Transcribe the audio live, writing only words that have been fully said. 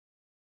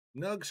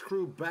Nugzz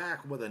crew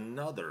back with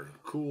another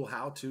cool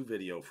how-to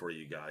video for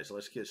you guys.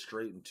 Let's get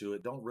straight into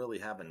it. Don't really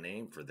have a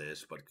name for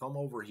this, but come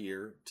over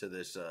here to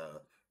this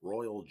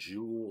Royal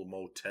Jewel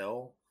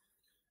Motel.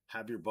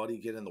 Have your buddy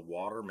get in the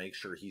water. Make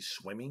sure he's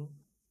swimming,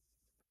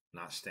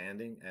 not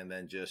standing, and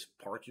then just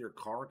park your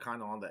car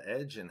kind of on the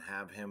edge and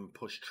have him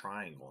push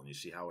triangle. And you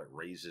see how it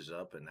raises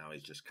up, and now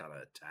he's just kind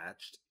of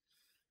attached.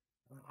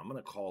 I'm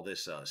going to call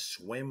this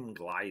swim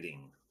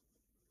gliding,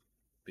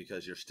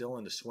 because you're still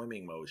in the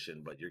swimming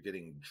motion, but you're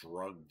getting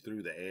drugged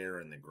through the air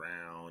and the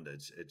ground.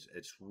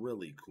 It's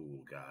really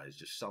cool, guys.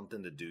 Just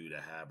something to do to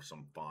have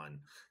some fun.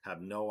 Have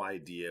no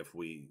idea if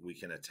we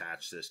can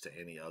attach this to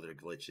any other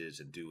glitches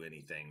and do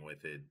anything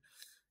with it,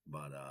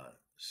 but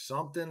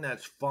something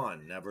that's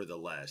fun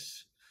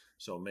nevertheless.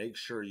 So make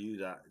sure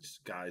you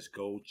guys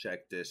go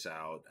check this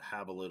out.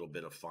 Have a little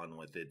bit of fun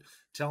with it.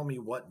 Tell me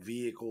what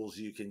vehicles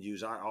you can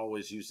use. I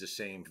always use the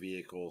same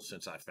vehicle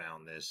since I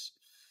found this.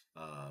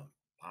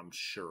 I'm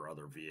sure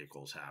other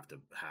vehicles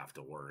have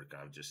to work.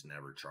 I've just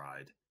never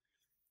tried.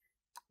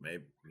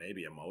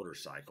 Maybe a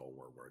motorcycle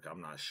will work. I'm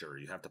not sure.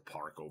 You have to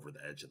park over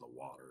the edge of the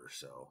water.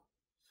 So,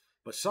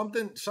 but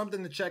something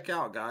to check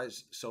out,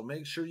 guys. So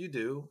make sure you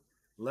do.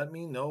 Let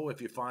me know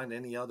if you find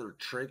any other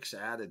tricks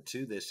added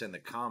to this in the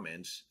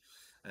comments.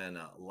 And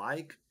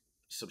like,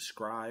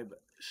 subscribe,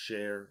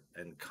 share,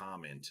 and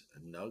comment.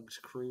 Nugzz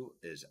crew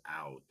is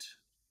out.